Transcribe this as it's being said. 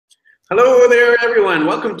Hello there, everyone.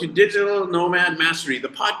 Welcome to Digital Nomad Mastery, the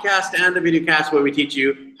podcast and the videocast where we teach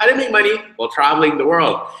you how to make money while traveling the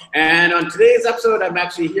world. And on today's episode, I'm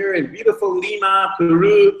actually here in beautiful Lima,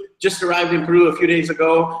 Peru. Just arrived in Peru a few days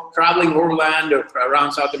ago, traveling overland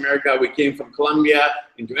around South America. We came from Colombia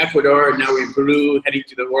into Ecuador, and now we're in Peru, heading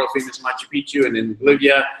to the world-famous Machu Picchu and in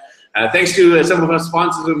Bolivia. Thanks to some of our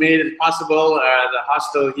sponsors who made it possible, the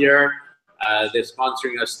hostel here. They're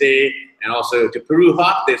sponsoring our stay, and also to Peru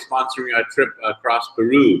Hop, they're sponsoring our trip across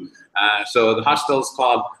Peru. So the hostel's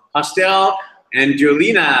called Hostel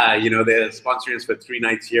Angelina. You know, they're sponsoring us for 3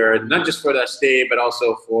 nights here, not just for the stay, but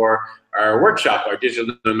also for our workshop, our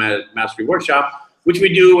Digital Nomad Mastery workshop, which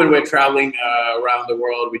we do when we're traveling around the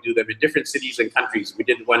world. We do them in different cities and countries. We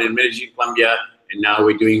did one in Medellin, Colombia, and now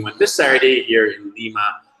we're doing one this Saturday here in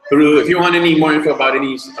Lima, Peru. If you want any more info about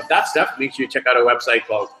any of that stuff, make sure you check out our website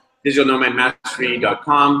called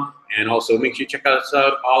digitalnomadmastery.com, and also make sure you check us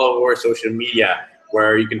out all over our social media,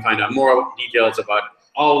 where you can find out more details about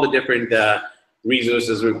all the different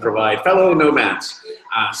resources we provide fellow nomads.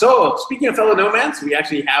 So speaking of fellow nomads, we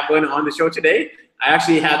actually have one on the show today. I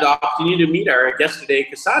actually had the opportunity to meet our guest today,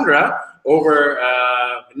 Cassandra, over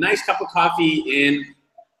a nice cup of coffee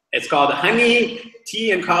it's called Honey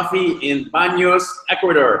Tea and Coffee in Baños,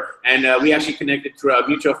 Ecuador. And we actually connected through a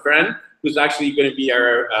mutual friend who's actually going to be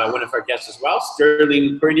our one of our guests as well,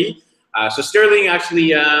 Sterling Purdy. So Sterling actually,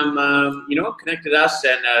 connected us,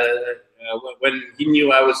 and when he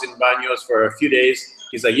knew I was in Baños for a few days,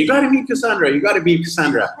 he's like, "You got to meet Cassandra. You got to meet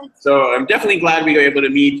Cassandra." So I'm definitely glad we were able to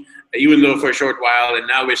meet, even though for a short while, and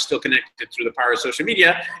now we're still connected through the power of social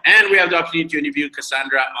media, and we have the opportunity to interview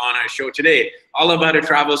Cassandra on our show today, all about her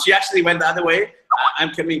travels. She actually went the other way.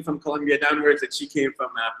 I'm coming from Colombia downwards, and she came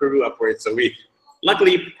from Peru upwards. So we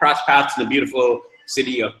luckily crossed paths in the beautiful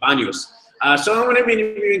city of Baños. So I'm going to be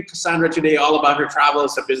interviewing Cassandra today all about her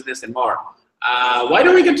travels, her business, and more. Why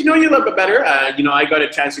don't we get to know you a little bit better? I got a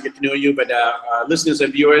chance to get to know you, but listeners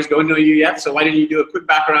and viewers don't know you yet. So why don't you do a quick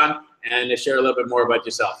background and share a little bit more about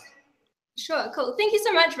yourself? Sure, cool. Thank you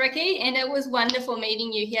so much, Ricky. And it was wonderful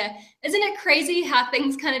meeting you here. Isn't it crazy how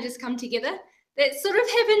things kind of just come together? That sort of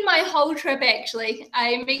happened my whole trip, actually.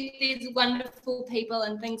 I meet these wonderful people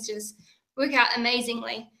and things just work out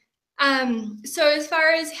amazingly. So as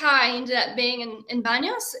far as how I ended up being in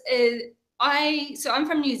Baños, I'm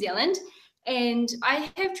from New Zealand, and I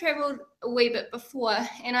have traveled a wee bit before,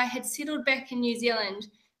 and I had settled back in New Zealand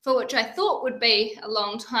for which I thought would be a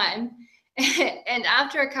long time. And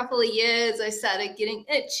after a couple of years, I started getting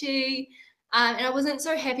itchy, and I wasn't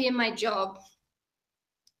so happy in my job.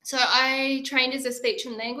 So I trained as a speech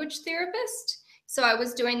and language therapist. So I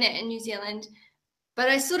was doing that in New Zealand. But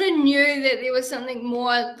I sort of knew that there was something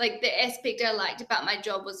more, like the aspect I liked about my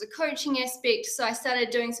job was the coaching aspect. So I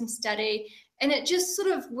started doing some study, and it just sort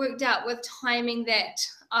of worked out with timing that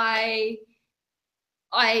I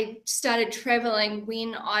started traveling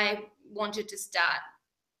when I wanted to start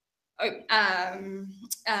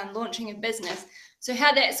launching a business. So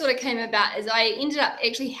how that sort of came about is I ended up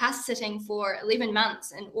actually house sitting for 11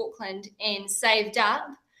 months in Auckland and saved up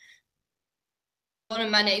a lot of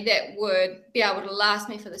money that would be able to last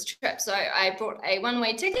me for this trip. So I bought a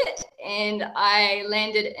one-way ticket, and I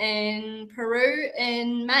landed in Peru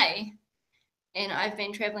in May, and I've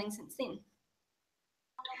been traveling since then.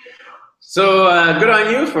 So good on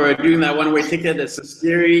you for doing that one-way ticket. It's a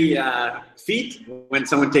scary feat when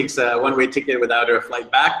someone takes a one-way ticket without a flight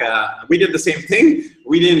back. We did the same thing.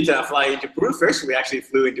 We didn't fly into Peru first. We actually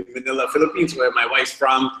flew into Manila, Philippines, where my wife's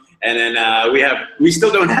from, and then we still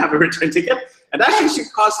don't have a return ticket. And that actually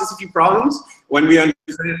caused us a few problems when we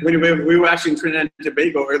were actually in Trinidad and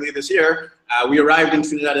Tobago earlier this year. We arrived in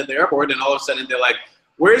Trinidad at the airport, and all of a sudden they're like,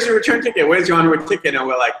 "Where's your return ticket? Where's your onward ticket?" And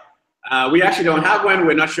we're like, "We actually don't have one.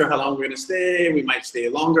 We're not sure how long we're going to stay. We might stay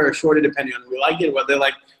longer or shorter depending on who we like it." Well, they're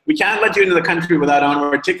like, "We can't let you into the country without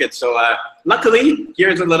onward tickets." So luckily,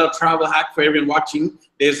 here's a little travel hack for everyone watching.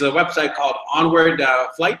 There's a website called Onward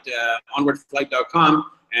Flight, onwardflight.com.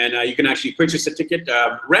 And you can actually purchase a ticket,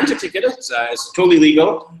 rent a ticket. It's totally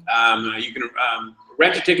legal. You can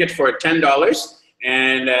rent a ticket for $10,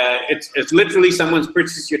 and it's literally someone's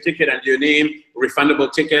purchased your ticket under your name, refundable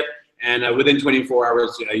ticket, and within 24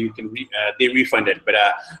 hours you can they refund it. But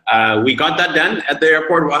we got that done at the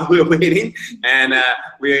airport while we were waiting, and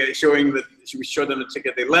we showed them the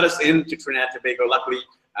ticket. They let us into Trinidad and Tobago, luckily.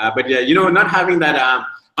 But not having that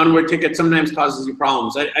onward ticket sometimes causes you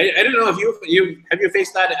problems. I don't know if have you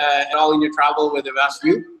faced that at all in your travel where they've asked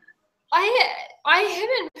you? I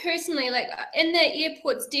haven't personally, like in the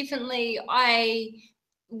airports, definitely I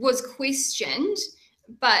was questioned,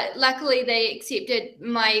 but luckily they accepted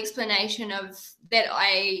my explanation of that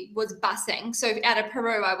I was busing. So out of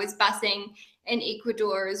Peru, I was busing in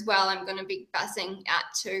Ecuador as well. I'm going to be busing out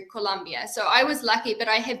to Colombia. So I was lucky, but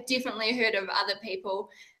I have definitely heard of other people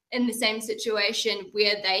in the same situation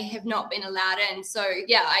where they have not been allowed in. So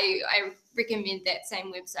yeah, I recommend that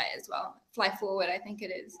same website as well. Fly Forward, I think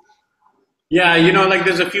it is. Yeah, like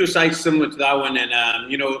there's a few sites similar to that one, and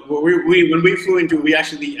when we flew into, we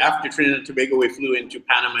actually after Trinidad and Tobago, we flew into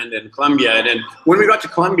Panama and then Colombia, and then when we got to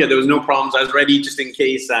Colombia, there was no problems. I was ready just in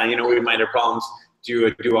case, we might have problems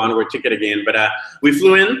to do onward ticket again. But we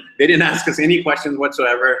flew in, they didn't ask us any questions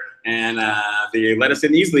whatsoever, and they let us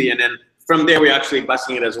in easily, and then from there, we're actually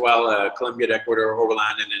busing it as well, Colombia to Ecuador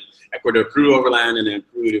overland, and then Ecuador, Peru overland, and then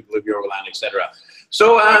Peru to Bolivia overland, etc.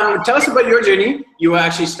 So tell us about your journey. You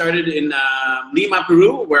actually started in Lima,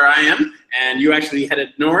 Peru, where I am, and you actually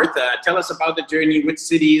headed north. Tell us about the journey. Which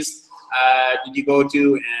cities did you go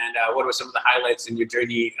to, and what were some of the highlights in your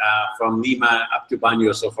journey from Lima up to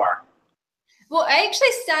Baños so far? Well, I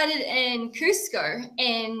actually started in Cusco,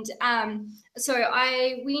 and so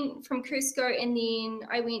I went from Cusco, and then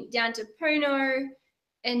I went down to Puno,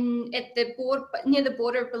 and at the border, near the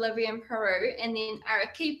border of Bolivia and Peru, and then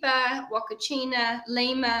Arequipa, Huacachina,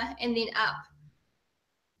 Lima, and then up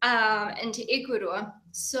into Ecuador.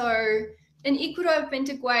 So in Ecuador, I've been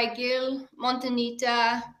to Guayaquil,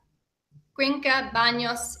 Montañita, Cuenca,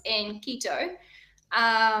 Baños, and Quito.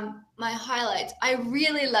 My highlights, I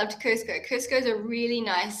really loved Cusco. Cusco is a really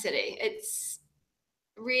nice city. It's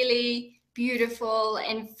really beautiful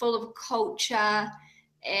and full of culture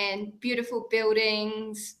and beautiful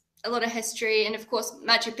buildings, a lot of history, and of course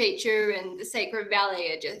Machu Picchu and the Sacred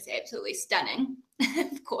Valley are just absolutely stunning,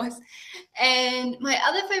 of course. And my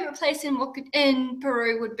other favorite place in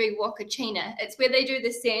Peru would be Huacachina. It's where they do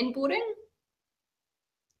the sandboarding,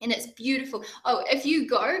 and it's beautiful. Oh, if you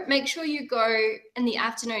go, make sure you go in the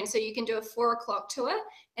afternoon so you can do a 4 o'clock tour,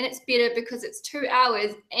 and it's better because it's 2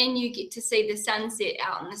 hours and you get to see the sunset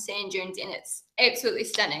out on the sand dunes, and it's absolutely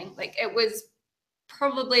stunning. Like, it was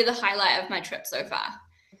probably the highlight of my trip so far.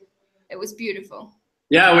 It was beautiful.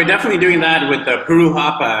 Yeah, we're definitely doing that with the Peru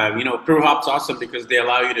Hop. Peru Hop's awesome because they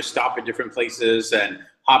allow you to stop at different places and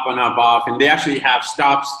hop on, hop off, and they actually have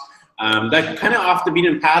stops that kind of off the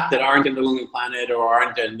beaten path that aren't in the Lonely Planet or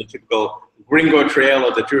aren't in the typical gringo trail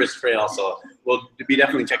or the tourist trail. So we'll be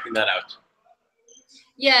definitely checking that out.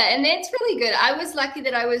 Yeah, and that's really good. I was lucky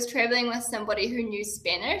that I was traveling with somebody who knew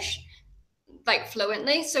Spanish, like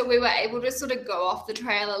fluently, so we were able to sort of go off the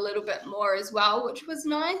trail a little bit more as well, which was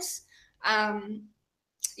nice.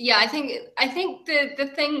 Yeah, I think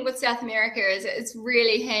the thing with South America is it's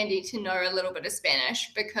really handy to know a little bit of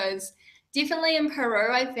Spanish, because definitely in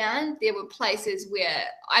Peru I found there were places where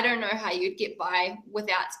I don't know how you'd get by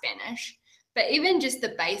without Spanish, but even just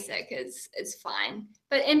the basic is fine.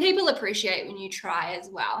 And people appreciate when you try as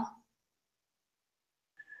well.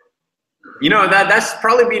 That's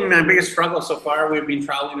probably been my biggest struggle so far. We've been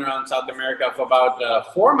traveling around South America for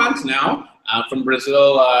about 4 months now, from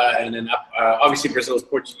Brazil, and then up, obviously Brazil is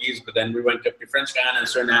Portuguese, but then we went up to French Guiana and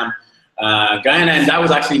Suriname, Guyana, and that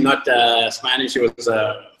was actually not Spanish, it was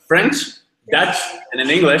French, Dutch, and then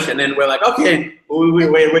English, and then we're like, okay,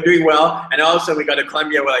 we're doing well, and also we got to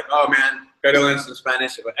Colombia, we're like, oh man, gotta learn some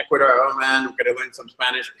Spanish. Ecuador, oh man, we gotta learn some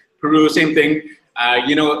Spanish. Peru, same thing.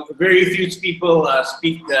 Very few people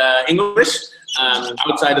speak English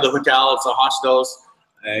outside of the hotels or hostels.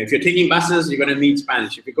 If you're taking buses, you're going to need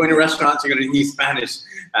Spanish. If you're going to restaurants, you're going to need Spanish.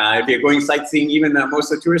 If you're going sightseeing, even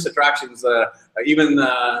most of the tourist attractions, even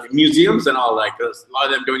museums and all, like a lot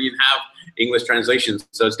of them don't even have English translations.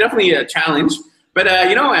 So it's definitely a challenge. But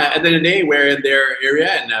at the end of the day, we're in their area,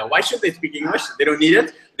 and why should they speak English? They don't need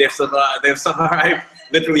it. They've survived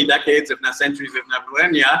literally decades, if not centuries, if not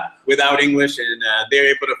millennia, without English, and they're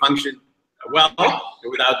able to function well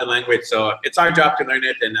without the language. So it's our job to learn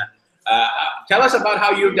it. And tell us about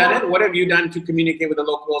how you've done it. What have you done to communicate with the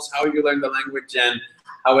locals? How have you learned the language, and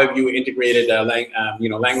how have you integrated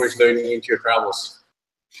language learning into your travels?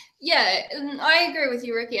 Yeah, I agree with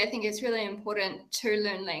you, Ricky. I think it's really important to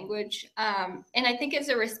learn language, and I think it's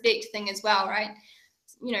a respect thing as well, right?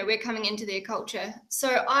 We're coming into their culture.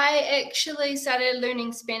 So I actually started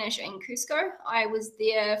learning Spanish in Cusco. I was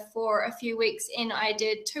there for a few weeks, and I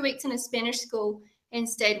did 2 weeks in a Spanish school and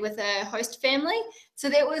stayed with a host family. So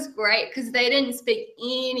that was great because they didn't speak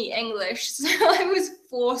any English. So I was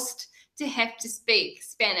forced to have to speak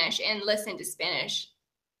Spanish and listen to Spanish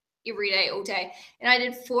every day, all day. And I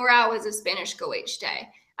did 4 hours of Spanish school each day.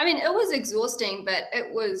 I mean, it was exhausting, but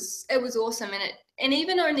it was awesome. And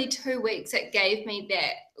even only 2 weeks, it gave me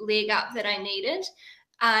that leg up that I needed.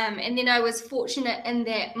 And then I was fortunate in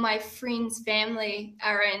that my friend's family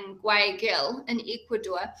are in Guayaquil in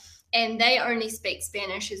Ecuador, and they only speak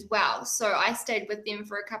Spanish as well. So I stayed with them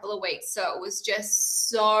for a couple of weeks. So it was just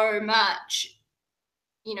so much,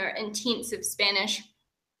 intensive Spanish,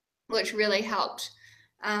 which really helped.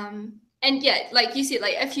 And yeah, like you said,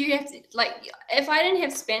 like if I didn't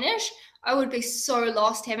have Spanish, I would be so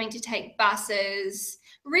lost having to take buses.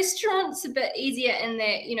 Restaurants a bit easier in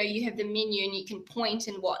that, you have the menu and you can point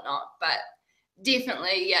and whatnot, but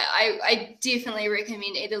definitely, yeah, I definitely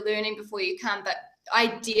recommend either learning before you come, but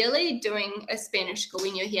ideally doing a Spanish school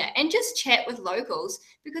when you're here, and just chat with locals,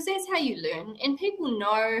 because that's how you learn. And people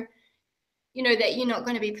know, that you're not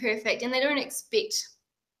going to be perfect, and they don't expect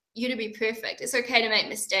you to be perfect. It's okay to make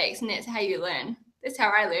mistakes, and that's how you learn. That's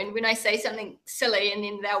how I learn. When I say something silly and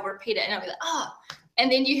then they'll repeat it and I'll be like, oh,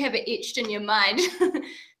 and then you have it etched in your mind.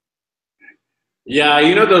 Yeah,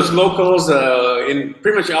 those locals in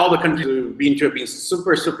pretty much all the countries we've been to have been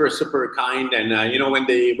super, super, super kind, and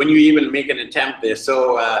when you even make an attempt, they're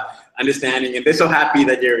so understanding, and they're so happy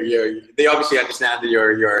that they obviously understand that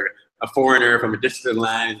you're a foreigner from a distant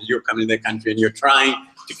land, and you're coming to their country, and you're trying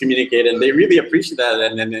to communicate, and they really appreciate that.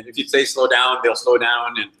 And then if you say slow down, they'll slow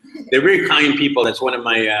down, and they're very kind people. That's one of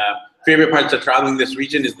my favorite parts of traveling this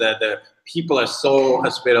region, is that the people are so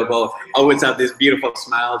hospitable, always have these beautiful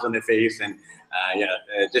smiles on their face, and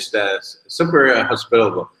just super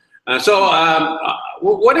hospitable.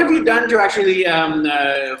 What have you done to actually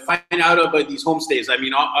find out about these homestays? I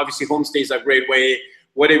mean, obviously homestays are a great way.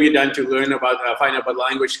 What have you done to learn about, find out about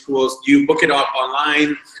language schools? Do you book it up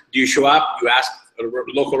online? Do you show up? Do you ask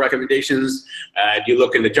local recommendations? Do you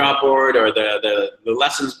look in the job board or the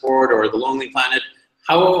lessons board or the Lonely Planet?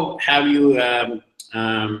 How have you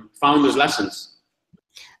found those lessons?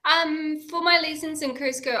 For my lessons in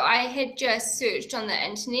Cusco, I had just searched on the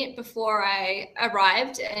internet before I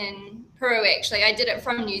arrived in Peru. Actually, I did it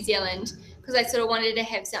from New Zealand because I sort of wanted to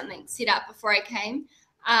have something set up before I came.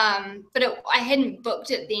 But I hadn't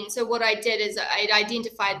booked it then. So what I did is I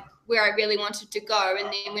identified where I really wanted to go. And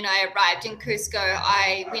then when I arrived in Cusco,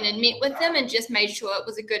 I went and met with them and just made sure it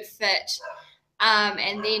was a good fit.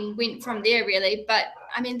 And then went from there, really. But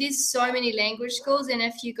I mean, there's so many language schools, and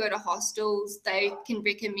if you go to hostels, they can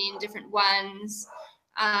recommend different ones.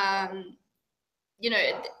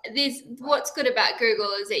 There's what's good about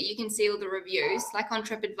Google is that you can see all the reviews, like on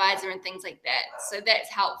TripAdvisor and things like that. So that's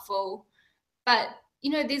helpful. But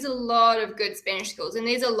there's a lot of good Spanish schools, and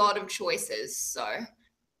there's a lot of choices. So.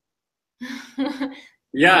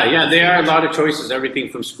 Yeah, there are a lot of choices, everything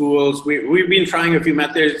from schools. We've been trying a few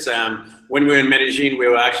methods. When we were in Medellin, we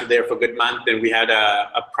were actually there for a good month, and we had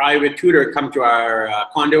a private tutor come to our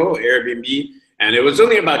condo, Airbnb, and it was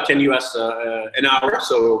only about 10 US an hour,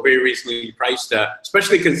 so very reasonably priced,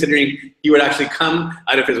 especially considering he would actually come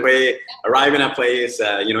out of his way, arrive in a place.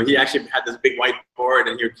 He actually had this big whiteboard,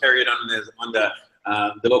 and he would carry it on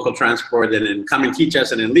the local transport, and then come and teach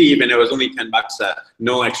us and then leave, and it was only $10,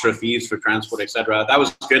 no extra fees for transport, etc. That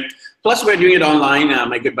was good. Plus we're doing it online.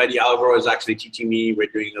 My good buddy Alvaro is actually teaching me. We're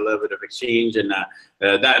doing a little bit of exchange, and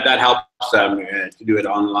that helps to do it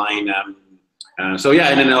online. So yeah,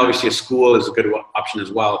 and then obviously a school is a good option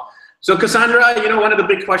as well. So Cassandra, one of the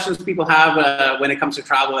big questions people have when it comes to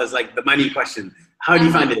travel is like the money question. How do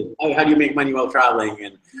you find it? How do you make money while traveling?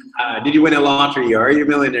 And did you win a lottery, or are you a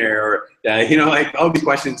millionaire? Or like all these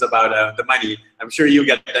questions about the money. I'm sure you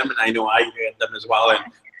get them, and I know I get them as well. And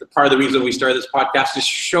part of the reason we started this podcast is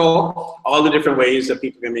to show all the different ways that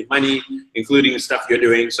people can make money, including the stuff you're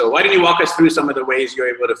doing. So why don't you walk us through some of the ways you're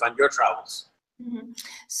able to fund your travels? Mm-hmm.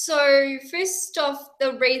 So first off,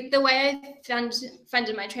 the way I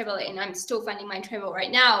funded my travel, and I'm still funding my travel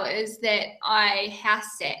right now, is that I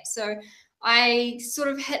house sat. So I sort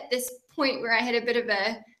of hit this point where I had a bit of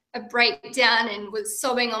a breakdown and was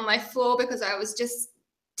sobbing on my floor because I was just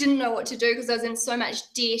didn't know what to do because I was in so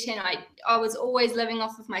much debt, and I was always living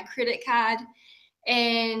off of my credit card.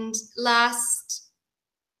 And last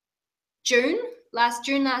June last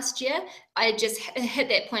year, I just hit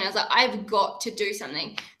that point. I was like, I've got to do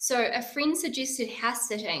something. So a friend suggested house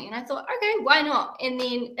sitting, and I thought, okay, why not? And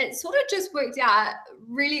then it sort of just worked out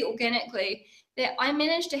really organically that I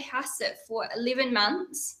managed to house sit for 11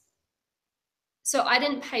 months. So I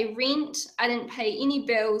didn't pay rent, I didn't pay any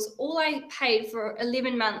bills. All I paid for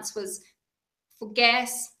 11 months was for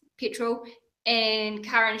gas, petrol, and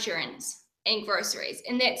car insurance and groceries,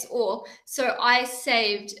 and that's all. So I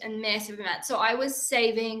saved a massive amount. So I was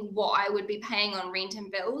saving what I would be paying on rent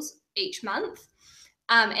and bills each month,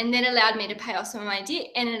 and that allowed me to pay off some of my debt,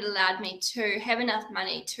 and it allowed me to have enough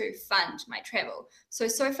money to fund my travel. So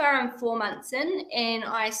far I'm 4 months in, and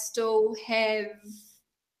I still have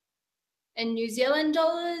in New Zealand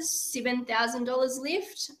dollars, $7,000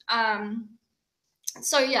 left.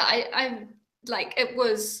 So yeah, I like it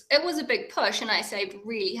was a big push, and I saved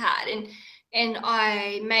really hard, and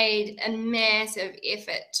I made a massive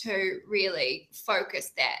effort to really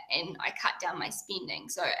focus that, and I cut down my spending.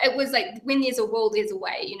 So it was like, when there's a will, there's a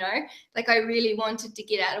way, you know. Like, I really wanted to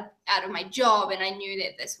get out of my job, and I knew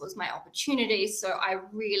that this was my opportunity, so I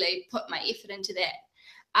really put my effort into that.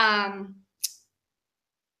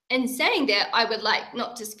 In saying that, I would like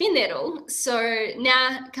not to spend that all. So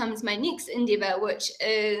now comes my next endeavor, which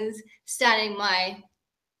is starting my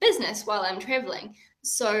business while I'm traveling.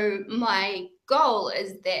 So my goal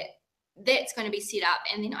is that that's going to be set up,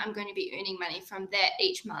 and then I'm going to be earning money from that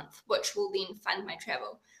each month, which will then fund my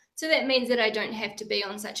travel. So that means that I don't have to be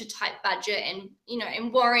on such a tight budget and, you know,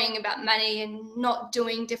 and worrying about money and not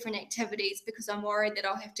doing different activities because I'm worried that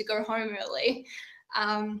I'll have to go home early.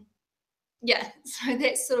 Yeah, so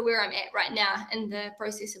that's sort of where I'm at right now in the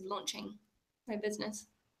process of launching my business.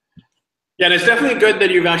 Yeah, and it's definitely good that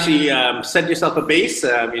you've actually set yourself a base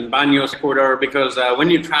in Baños, Ecuador, because when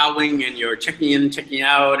you're traveling and you're checking in, checking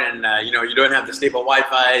out, and you know, you don't have the stable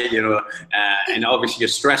Wi-Fi, you know, and obviously you're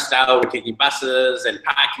stressed out with taking buses and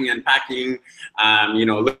packing and unpacking, you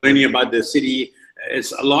know, learning about the city.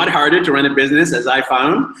 It's a lot harder to run a business, as I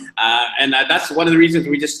found, and that's one of the reasons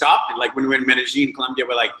we just stopped. Like when we were in Medellin, Colombia,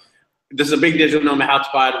 we're like, this is a big digital nomad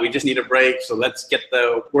hotspot. We just need a break, so let's get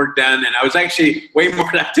the work done. And I was actually way more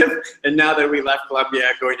productive. And now that we left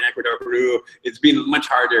Colombia, going to Ecuador, Peru, it's been much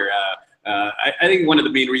harder. I think one of the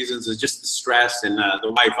main reasons is just the stress and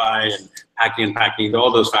the Wi-Fi and packing and packing,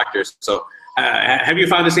 all those factors. So have you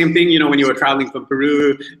found the same thing, you know, when you were traveling from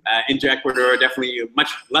Peru into Ecuador, definitely much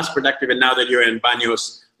less productive, and now that you're in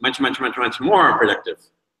Baños, much more productive?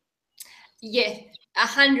 Yeah.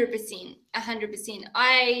 100%.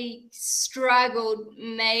 I struggled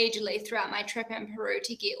majorly throughout my trip in Peru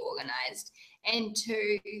to get organized and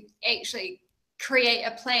to actually create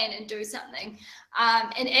a plan and do something.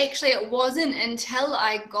 And actually, it wasn't until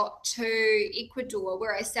I got to Ecuador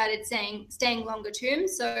where I started staying longer term.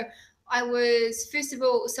 So I was, first of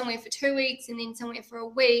all, somewhere for 2 weeks, and then somewhere for a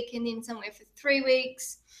week, and then somewhere for 3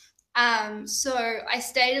 weeks. So I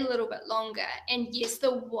stayed a little bit longer, and yes,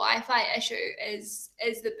 the Wi-Fi issue is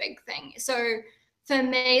the big thing. So for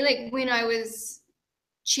me, like when I was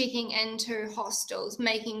checking into hostels,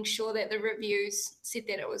 making sure that the reviews said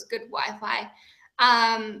that it was good Wi-Fi.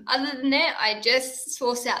 Other than that, I just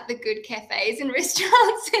source out the good cafes and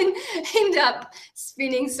restaurants and end up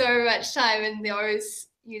spending so much time in those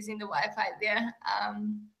using the Wi-Fi there.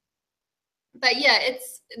 But yeah,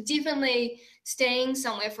 it's definitely staying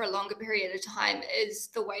somewhere for a longer period of time is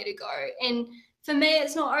the way to go. And for me,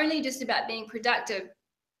 it's not only just about being productive,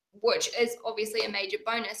 which is obviously a major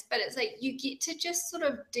bonus, but it's like you get to just sort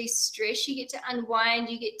of de-stress, you get to unwind,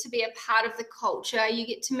 you get to be a part of the culture, you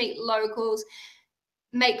get to meet locals,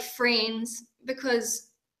 make friends, because,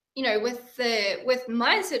 you know, with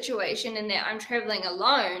my situation in that I'm traveling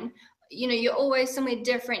alone, you know, you're always somewhere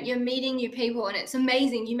different, you're meeting new people, and it's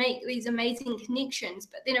amazing. You make these amazing connections,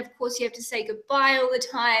 but then of course you have to say goodbye all the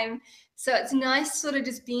time. So it's nice sort of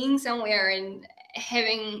just being somewhere and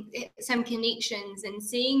having some connections and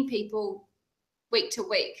seeing people week to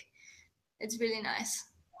week. It's really nice.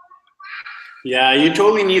 Yeah, you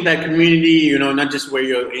totally need that community, you know, not just where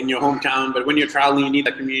you're in your hometown, but when you're traveling, you need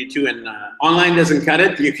that community too. And online doesn't cut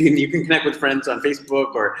it. You can connect with friends on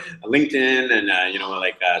Facebook or LinkedIn and, you know,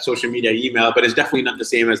 like social media, email, but it's definitely not the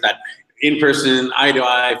same as that in-person,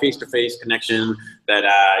 eye-to-eye, face-to-face connection, that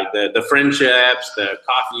the friendships, the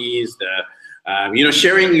coffees, you know,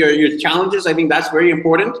 sharing your challenges. I think that's very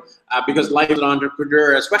important because life as an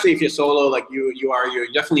entrepreneur, especially if you're solo like you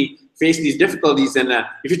definitely face these difficulties. And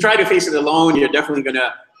if you try to face it alone, you're definitely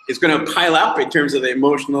it's gonna pile up in terms of the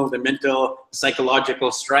emotional, the mental,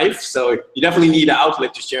 psychological strife. So you definitely need an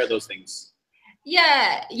outlet to share those things.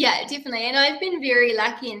 Yeah, definitely. And I've been very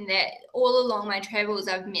lucky in that all along my travels,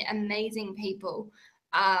 I've met amazing people.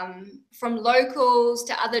 From locals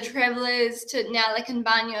to other travelers to now, like in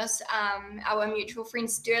Baños, our mutual friend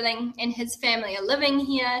Sterling and his family are living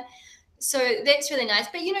here. So that's really nice.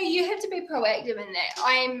 But, you know, you have to be proactive in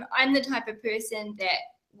that. I'm the type of person that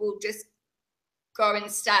will just go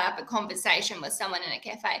and start up a conversation with someone in a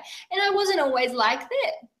cafe. And I wasn't always like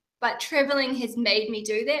that, but traveling has made me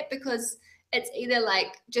do that, because it's either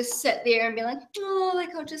like just sit there and be like, oh, like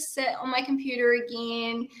I'll just sit on my computer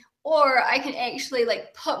again, or I can actually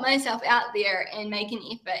like put myself out there and make an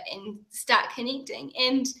effort and start connecting.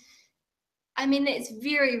 And I mean, that's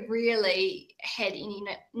very rarely had any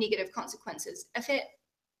negative consequences, if at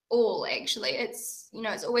all, actually. It's, you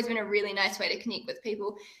know, it's always been a really nice way to connect with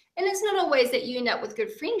people. And it's not always that you end up with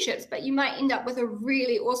good friendships, but you might end up with a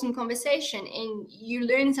really awesome conversation and you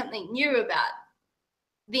learn something new about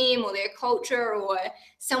them or their culture or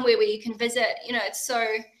somewhere where you can visit. You know, it's so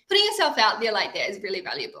putting yourself out there like that is really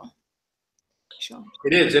valuable. Sure.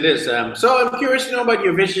 It is. So I'm curious to know about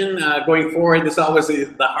your vision going forward. This is always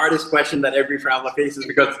the hardest question that every traveler faces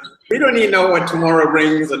because we don't even know what tomorrow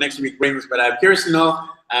brings or next week brings. But I'm curious to know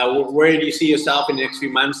where do you see yourself in the next few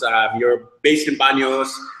months? You're based in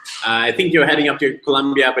Baños. I think you're heading up to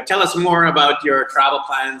Colombia. But tell us more about your travel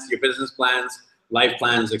plans, your business plans, life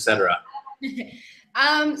plans, etc.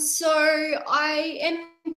 So I am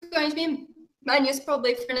going to be in Baños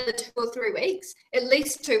probably for another 2 or 3 weeks, at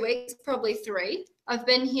least 2 weeks, probably 3. I've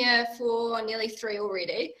been here for nearly 3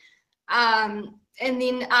 already. And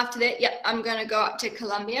then after that, I'm going to go up to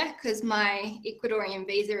Colombia because my Ecuadorian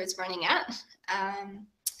visa is running out.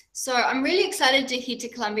 So I'm really excited to head to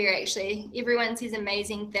Colombia, actually. Everyone says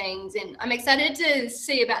amazing things, and I'm excited to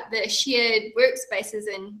see about the shared workspaces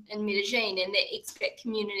in Medellin and the expat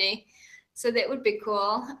community. So that would be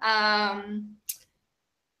cool.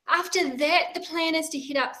 After that, the plan is to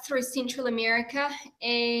head up through Central America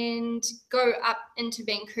and go up into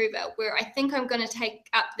Vancouver, where I think I'm going to take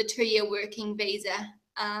up the 2-year working visa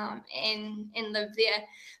and live there.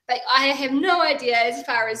 But I have no idea as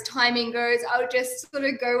far as timing goes. I'll just sort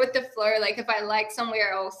of go with the flow. Like if I like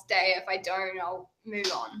somewhere, I'll stay. If I don't, I'll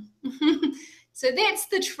move on. So that's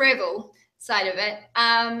the travel side of it.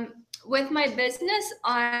 With my business,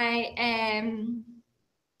 I am,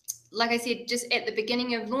 like I said, just at the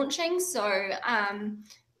beginning of launching. So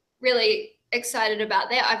really excited about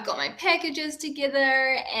that. I've got my packages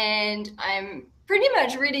together and I'm pretty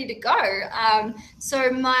much ready to go. So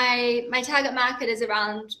my target market is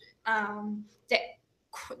around that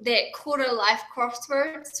quarter life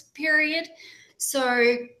crossroads period. So,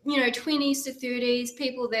 you know, 20s to 30s,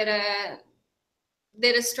 people that are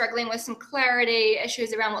struggling with some clarity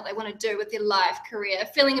issues around what they want to do with their life, career,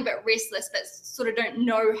 feeling a bit restless, but sort of don't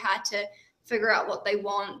know how to figure out what they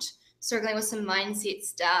want, struggling with some mindset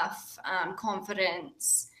stuff,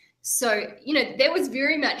 confidence. So, you know, that was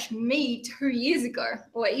very much me 2 years ago,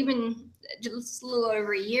 or even just a little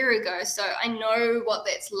over a year ago. So I know what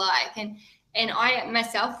that's like. And I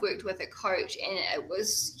myself worked with a coach, and it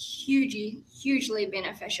was hugely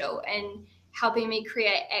beneficial and helping me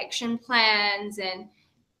create action plans and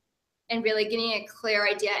really getting a clear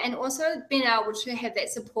idea, and also being able to have that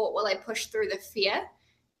support while I push through the fear.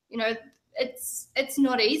 You know, it's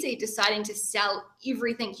not easy deciding to sell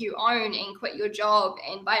everything you own and quit your job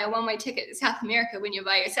and buy a one-way ticket to South America when you're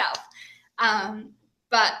by yourself.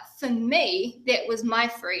 But for me, that was my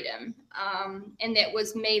freedom, and that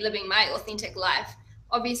was me living my authentic life.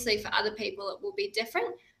 Obviously, for other people, it will be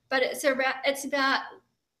different, but it's about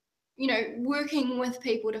you know, working with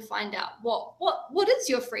people to find out what is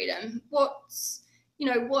your freedom, what's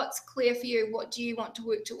clear for you, what do you want to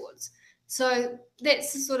work towards. So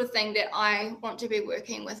that's the sort of thing that I want to be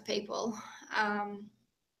working with people, and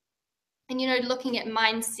you know, looking at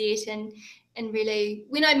mindset and really,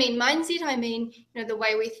 when I mean mindset, I mean, you know, the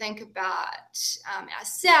way we think about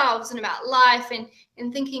ourselves and about life, and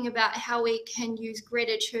thinking about how we can use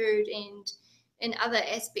gratitude and other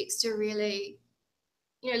aspects to really,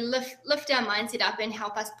 you know, lift our mindset up and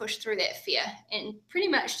help us push through that fear, and pretty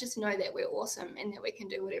much just know that we're awesome and that we can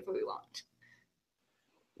do whatever we want.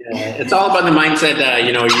 Yeah, it's all about the mindset.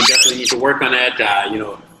 You know, you definitely need to work on it. You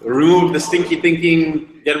know, remove the stinky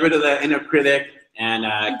thinking, get rid of the inner critic, and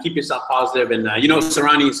keep yourself positive. And you know,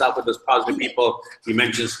 surrounding yourself with those positive people. You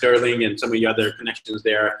mentioned Sterling and some of your other connections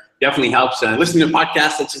there definitely helps. Listening to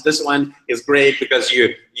podcasts such as this one is great because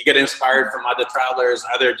you get inspired from other travelers,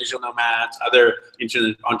 other digital nomads, other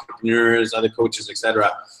internet entrepreneurs, other coaches,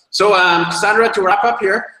 etc. So, Cassandra, to wrap up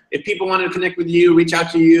here, if people want to connect with you, reach out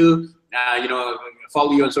to you, you know,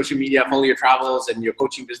 follow you on social media, follow your travels and your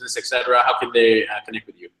coaching business, etc., how can they connect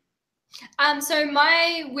with you? So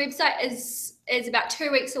my website is about 2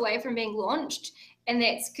 weeks away from being launched, and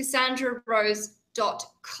that's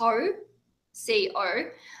cassandrarose.co.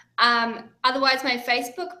 Otherwise, my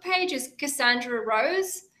Facebook page is Cassandra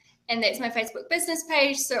Rose, and that's my Facebook business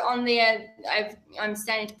page. So on there, I'm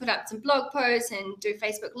starting to put up some blog posts and do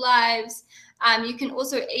Facebook Lives. You can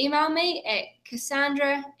also email me at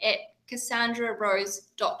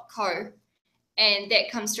cassandrarose.co, and that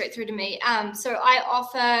comes straight through to me. So I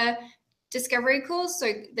offer discovery calls,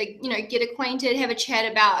 so they, you know, get acquainted, have a chat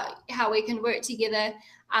about how we can work together.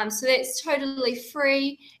 So that's totally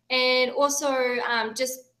free. And also,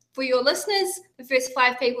 just for your listeners, the first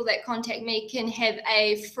 5 people that contact me can have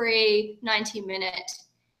a free 90-minute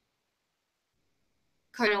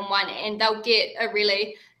code on one, and they'll get a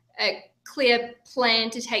really a clear plan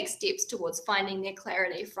to take steps towards finding their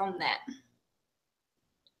clarity from that.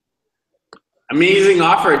 Amazing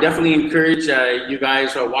offer. Definitely encourage you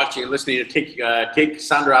guys who are watching and listening to take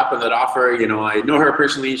Sandra up on that offer. You know, I know her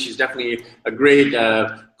personally. She's definitely a great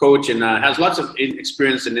coach and has lots of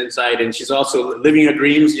experience and insight. And she's also living her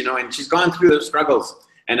dreams, you know, and she's gone through those struggles.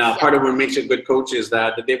 And part of what makes a good coach is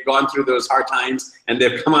that they've gone through those hard times and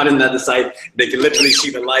they've come out on the other side. They can literally see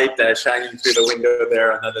the light shining through the window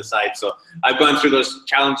there on the other side. So I've gone through those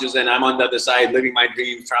challenges and I'm on the other side living my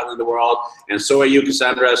dreams, traveling the world. And so are you,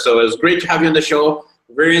 Cassandra. So it was great to have you on the show.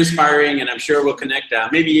 Very inspiring, and I'm sure we'll connect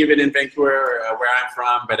maybe even in Vancouver, where I'm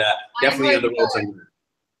from, but definitely on the road somewhere.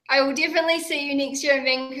 I will definitely see you next year in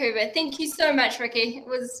Vancouver. Thank you so much, Ricky. It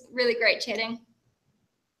was really great chatting.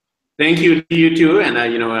 Thank you to you too,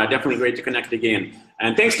 and you know, definitely great to connect again.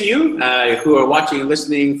 And thanks to you who are watching and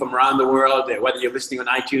listening from around the world, whether you're listening on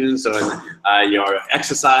iTunes or on your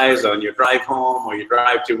exercise, on your drive home, or your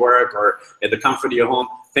drive to work, or at the comfort of your home.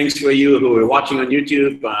 Thanks for you who are watching on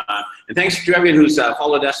YouTube, and thanks to everyone who's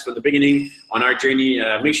followed us from the beginning on our journey.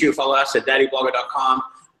 Make sure you follow us at daddyblogger.com.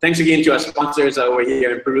 Thanks again to our sponsors over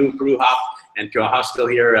here in Peru, Peru Hop, and to our hostel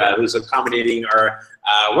here who's accommodating our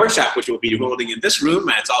workshop, which we'll be holding in this room.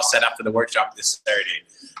 And it's all set up for the workshop this Saturday.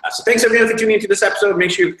 So thanks everyone for tuning into this episode. Make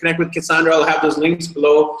sure you connect with Cassandra. I'll have those links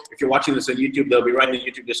below. If you're watching this on YouTube, they'll be right in the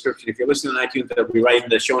YouTube description. If you're listening on iTunes, they'll be right in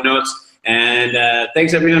the show notes. And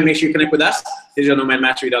thanks everyone. Make sure you connect with us,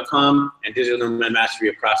 digitalnomadmastery.com and Digital Nomad Mastery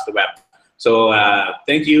across the web. So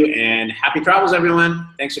thank you and happy travels, everyone.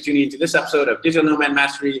 Thanks for tuning into this episode of Digital Nomad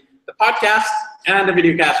Mastery, the podcast and the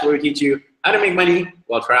video cast where we teach you how to make money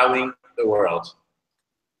while traveling the world.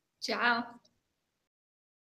 Ciao.